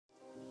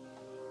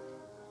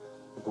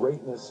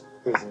Greatness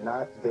is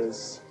not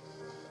this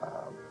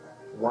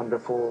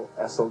wonderful,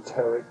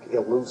 esoteric,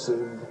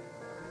 elusive,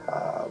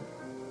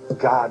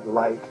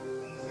 God-like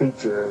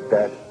feature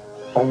that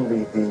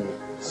only the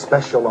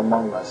special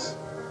among us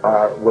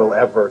will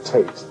ever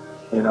taste.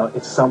 You know,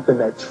 it's something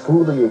that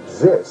truly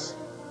exists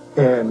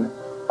in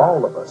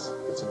all of us.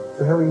 It's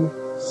very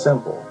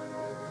simple.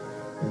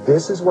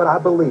 This is what I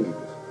believe,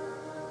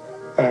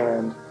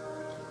 and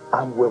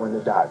I'm willing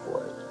to die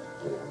for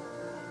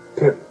it.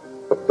 Period.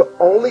 The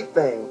only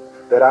thing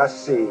that I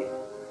see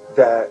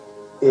that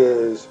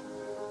is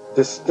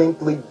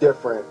distinctly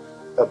different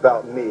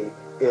about me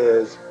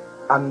is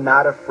I'm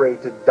not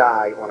afraid to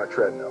die on a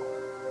treadmill.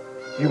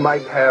 You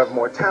might have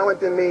more talent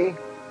than me,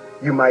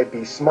 you might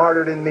be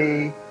smarter than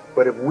me,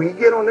 but if we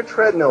get on the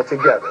treadmill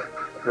together,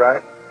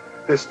 right,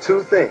 there's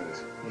two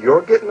things.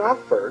 You're getting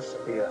off first,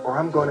 or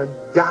I'm going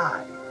to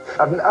die.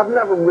 I've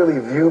never really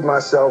viewed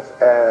myself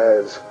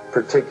as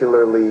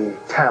particularly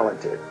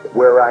talented.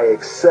 Where I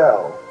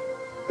excel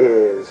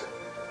is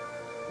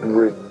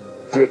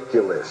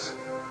ridiculous,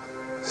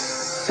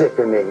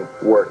 sickening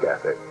work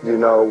ethic. You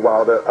know,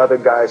 while the other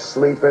guy's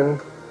sleeping,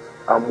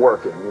 I'm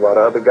working. While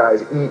the other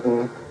guy's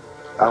eating,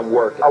 I'm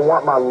working. I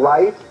want my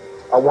life,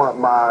 I want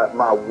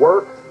my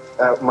work,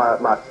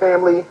 my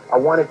family, I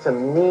want it to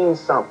mean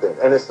something.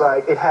 And it's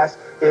like, it has,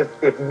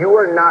 if you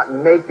are not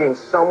making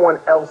someone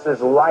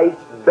else's life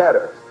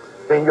better,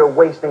 then you're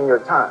wasting your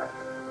time.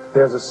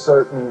 There's a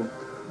certain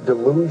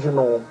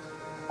delusional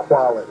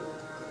quality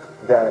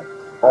that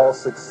all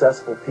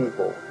successful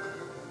people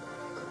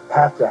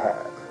have to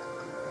have.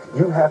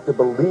 You have to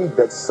believe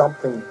that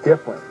something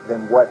different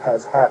than what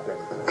has happened.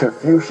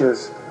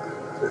 Confucius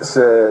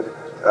said,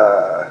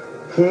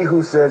 he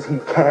who says he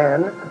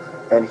can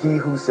and he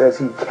who says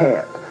he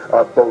can't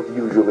are both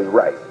usually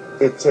right.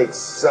 It takes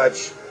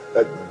such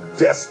a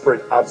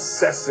desperate,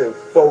 obsessive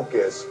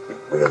focus. You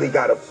really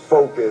got to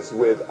focus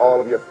with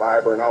all of your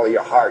fiber and all of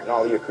your heart and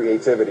all of your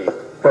creativity.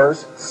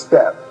 First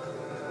step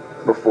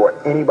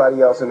before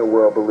anybody else in the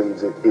world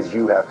believes it is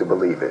you have to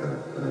believe it.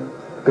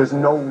 There's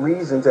no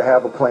reason to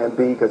have a plan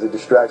B because it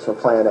distracts from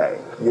plan A.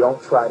 You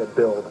don't try to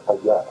build a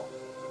wall.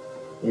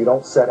 You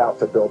don't set out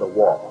to build a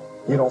wall.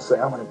 You don't say,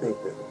 I'm going to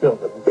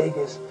build the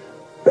biggest,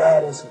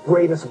 baddest,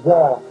 greatest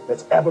wall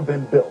that's ever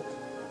been built.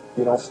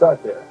 You don't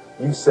start there.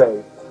 You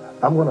say,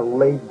 I'm going to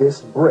lay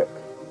this brick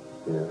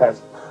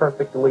as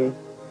perfectly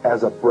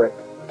as a brick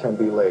can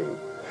be laid.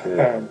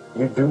 Yeah. And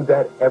you do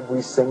that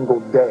every single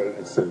day.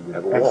 And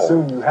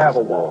soon you have a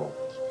wall.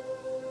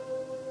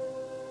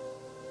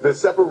 The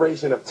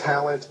separation of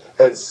talent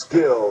and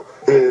skill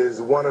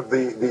is one of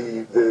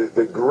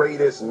the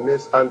greatest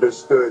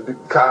misunderstood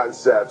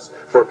concepts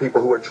for people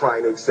who are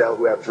trying to excel,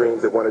 who have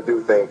dreams, that want to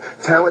do things.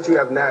 Talent you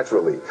have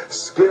naturally.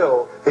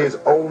 Skill is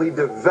only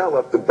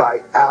developed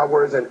by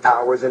hours and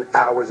hours and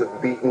hours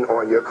of beating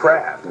on your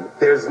craft.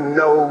 There's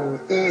no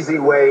easy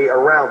way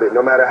around it.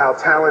 No matter how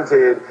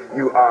talented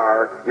you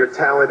are, your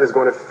talent is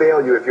going to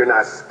fail you if you're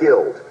not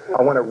skilled.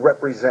 I want to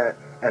represent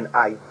an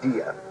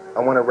idea. I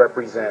want to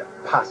represent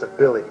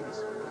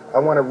possibilities. I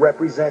want to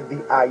represent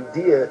the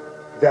idea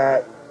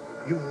that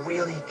you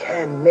really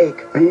can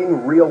make.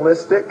 Being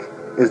realistic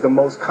is the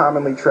most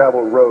commonly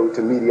traveled road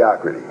to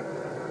mediocrity.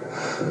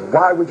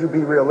 Why would you be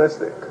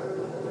realistic?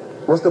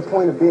 What's the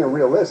point of being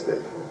realistic?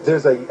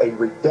 There's a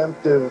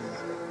redemptive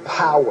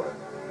power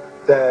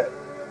that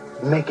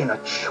making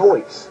a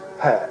choice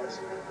has,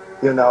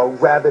 you know,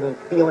 rather than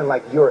feeling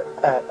like you're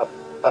at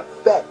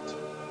effect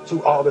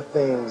to all the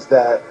things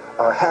that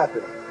are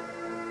happening.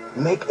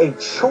 Make a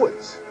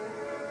choice,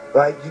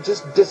 right? You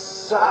just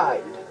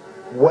decide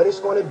what it's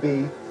going to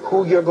be,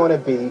 who you're going to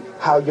be,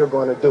 how you're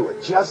going to do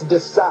it. Just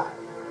decide.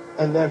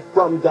 And then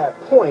from that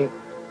point,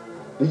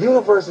 the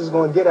universe is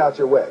going to get out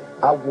your way.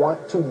 I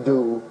want to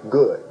do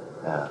good.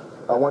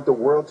 I want the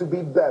world to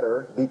be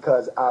better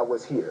because I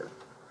was here.